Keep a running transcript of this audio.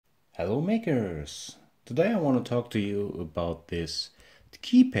Hello makers! Today I want to talk to you about this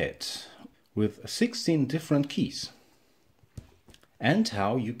keypad with 16 different keys and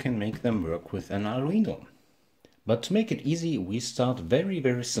how you can make them work with an Arduino. But to make it easy, we start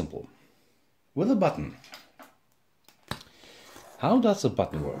very simple with a button. How does a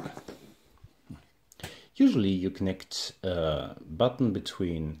button work? Usually you connect a button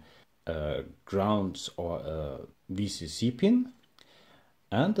between a ground or a VCC pin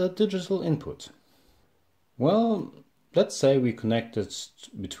and a digital input. Well, let's say we connect it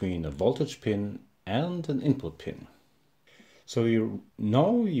between a voltage pin and an input pin. So you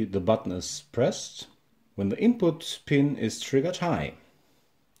know the button is pressed when the input pin is triggered high.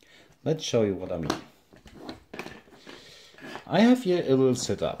 Let's show you what I mean. I have here a little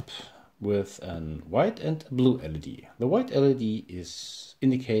setup with a white and a blue LED. The white LED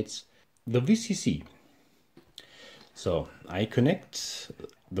indicates the VCC. So I connect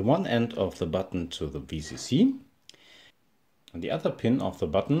the one end of the button to the VCC and the other pin of the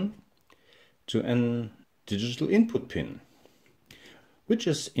button to a digital input pin, which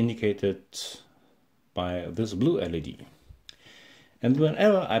is indicated by this blue LED. And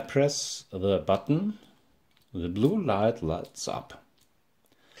whenever I press the button, the blue light lights up,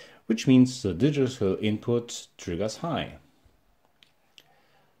 which means the digital input triggers high.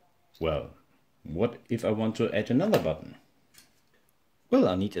 Well, what if I want to add another button? Well,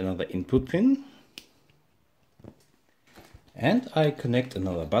 I need another input pin and I connect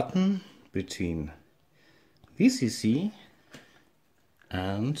another button between VCC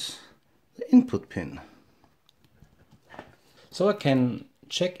and the input pin. So I can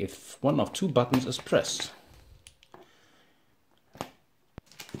check if one of two buttons is pressed.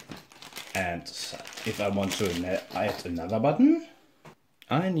 And if I want to add another button,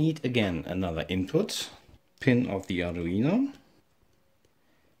 I need again another input pin of the Arduino,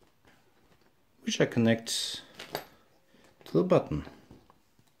 which I connect to the button.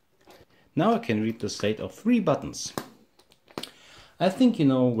 Now I can read the state of 3 buttons. I think you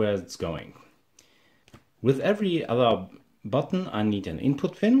know where it's going. With every other button I need an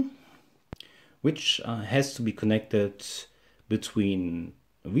input pin, which has to be connected between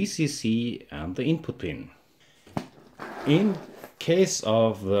VCC and the input pin. In case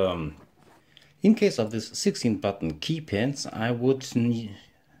of this 16 button keypads,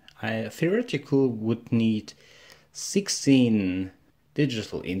 I theoretically would need 16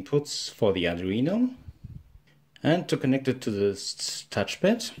 digital inputs for the Arduino, and to connect it to this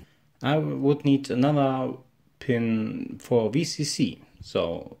touchpad I would need another pin for VCC.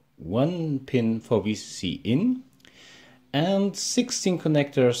 So one pin for VCC in and 16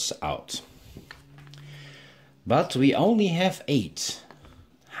 connectors out. But we only have 8.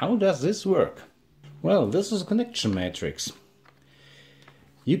 How does this work? Well, this is a connection matrix.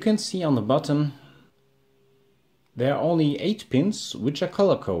 You can see on the bottom there are only 8 pins which are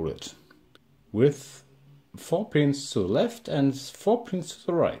color coded, with 4 pins to the left and 4 pins to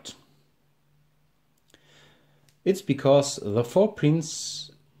the right. It's because the 4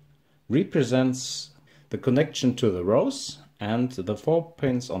 pins represents the connection to the rows, and the 4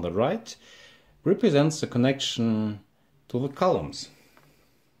 pins on the right represents the connection to the columns.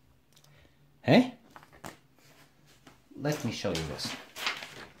 Hey? Let me show you this.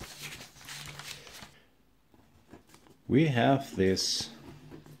 We have this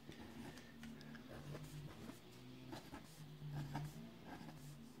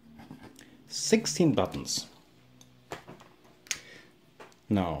 "16 buttons.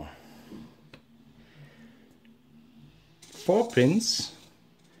 Now, 4 pins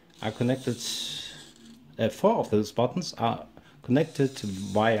are connected, 4 of those buttons are connected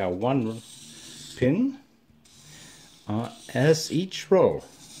via 1 pin as each row,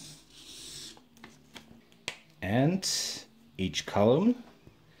 and each column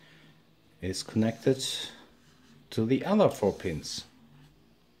is connected to the other 4 pins.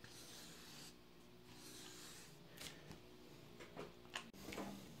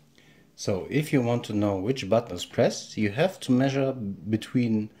 So if you want to know which button is pressed, you have to measure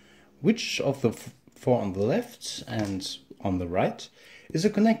between which of the 4 on the left and on the right is a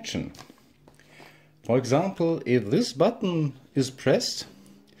connection. For example, if this button is pressed,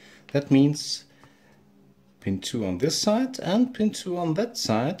 that means pin 2 on this side and pin 2 on that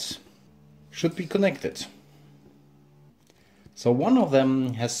side should be connected. So one of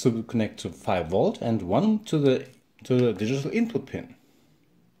them has to connect to 5 volt and one to the digital input pin.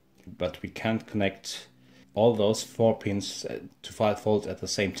 But we can't connect all those 4 pins to 5 volt at the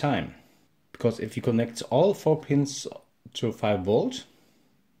same time. Because if you connect all 4 pins to 5 volt,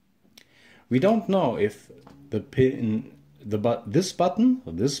 we don't know if the pin this button,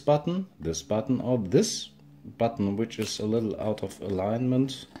 this button, this button, or this button, which is a little out of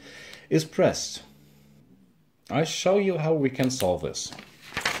alignment, is pressed. I'll show you how we can solve this.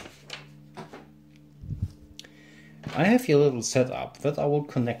 I have here a little setup that I will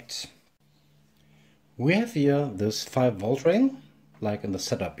connect. We have here this 5-volt rail, like in the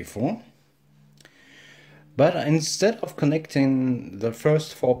setup before. But instead of connecting the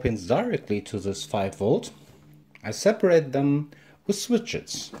first 4 pins directly to this 5-volt, I separate them with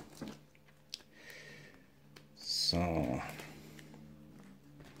switches. So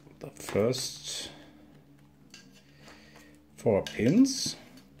the first 4 pins.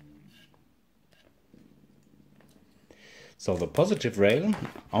 So the positive rail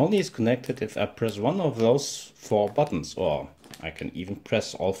only is connected if I press one of those 4 buttons, or I can even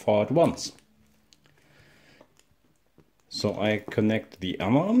press all 4 at once. So I connect the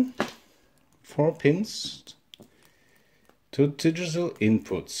other 4 pins to digital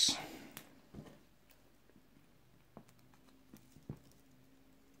inputs.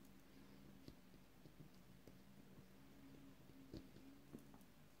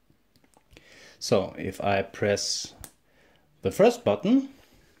 So if I press the first button,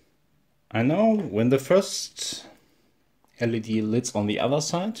 I know when the first LED lights on the other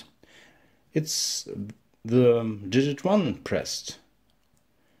side, it's the digit 1 pressed.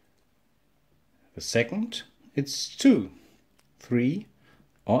 The second, it's 2, 3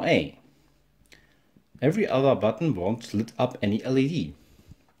 or A. Every other button won't lit up any LED.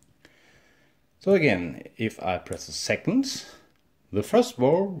 So again, if I press the second, the first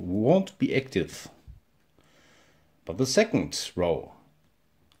row won't be active, but the second row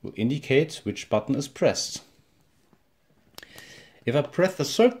will indicate which button is pressed. If I press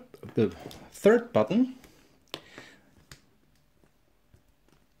the third button,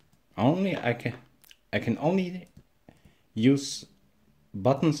 I can only use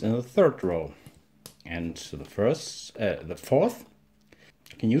buttons in the third row, and the fourth,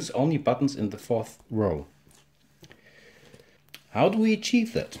 I can use only buttons in the fourth row. How do we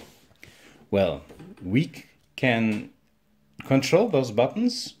achieve that? Well, we can control those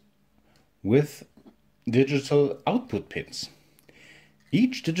buttons with digital output pins.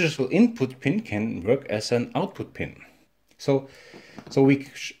 Each digital input pin can work as an output pin. So we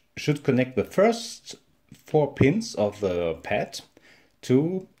should connect the first 4 pins of the pad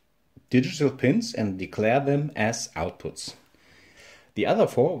to digital pins and declare them as outputs. The other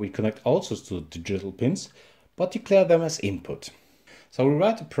 4 we connect also to digital pins, but declare them as input. So we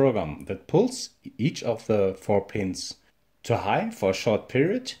write a program that pulls each of the 4 pins to high for a short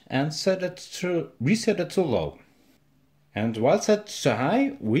period and reset it to low. And while set to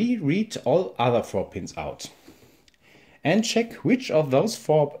high, we read all other 4 pins out and check which of those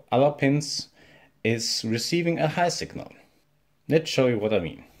 4 other pins is receiving a high signal. Let's show you what I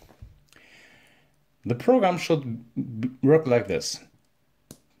mean. The program should work like this.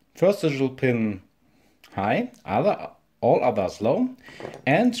 First digital pin high, all others low,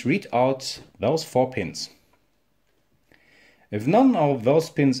 and read out those 4 pins. If none of those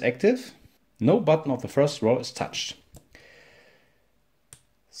pins active, no button of the first row is touched.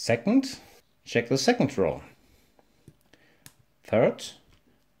 Second, check the second row. Third,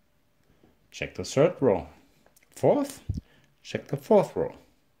 check the third row. Fourth, check the fourth row.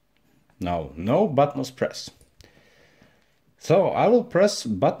 Now, no button is pressed. So I will press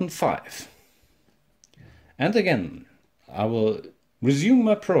button 5. And again, I will resume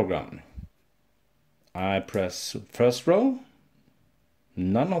my program. I press first row.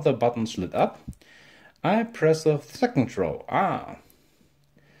 None of the buttons lit up. I press the second row.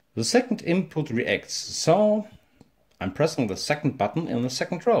 The second input reacts, so I'm pressing the second button in the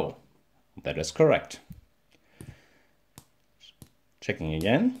second row. That is correct. Checking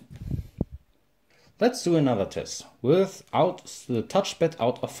again. Let's do another test without the touchpad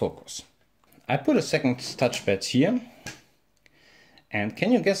out of focus. I put a second touchpad here, and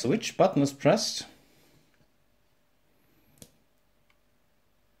can you guess which button is pressed?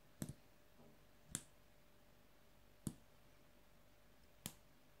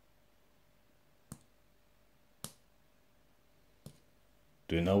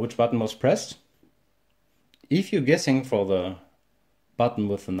 Do you know which button was pressed? If you're guessing for the button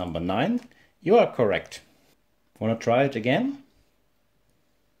with the number 9, you are correct. Want to try it again?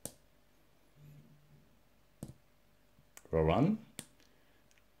 Row 1,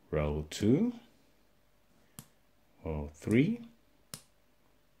 row 2, row 3,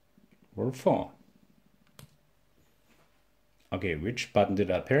 row 4. Okay, which button did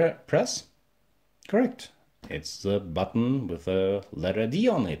I press? Correct. It's the button with the letter D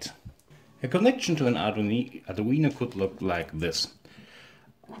on it. A connection to an Arduino could look like this.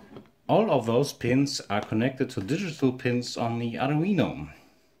 All of those pins are connected to digital pins on the Arduino.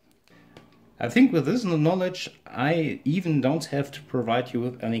 I think with this knowledge, I even don't have to provide you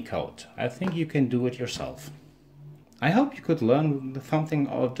with any code. I think you can do it yourself. I hope you could learn something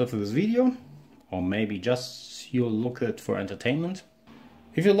out of this video, or maybe just you'll look at it for entertainment.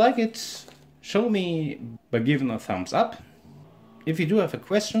 If you like it, show me by giving a thumbs up. If you do have a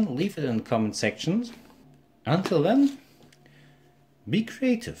question, leave it in the comment sections. Until then, be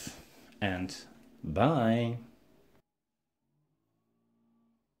creative and bye.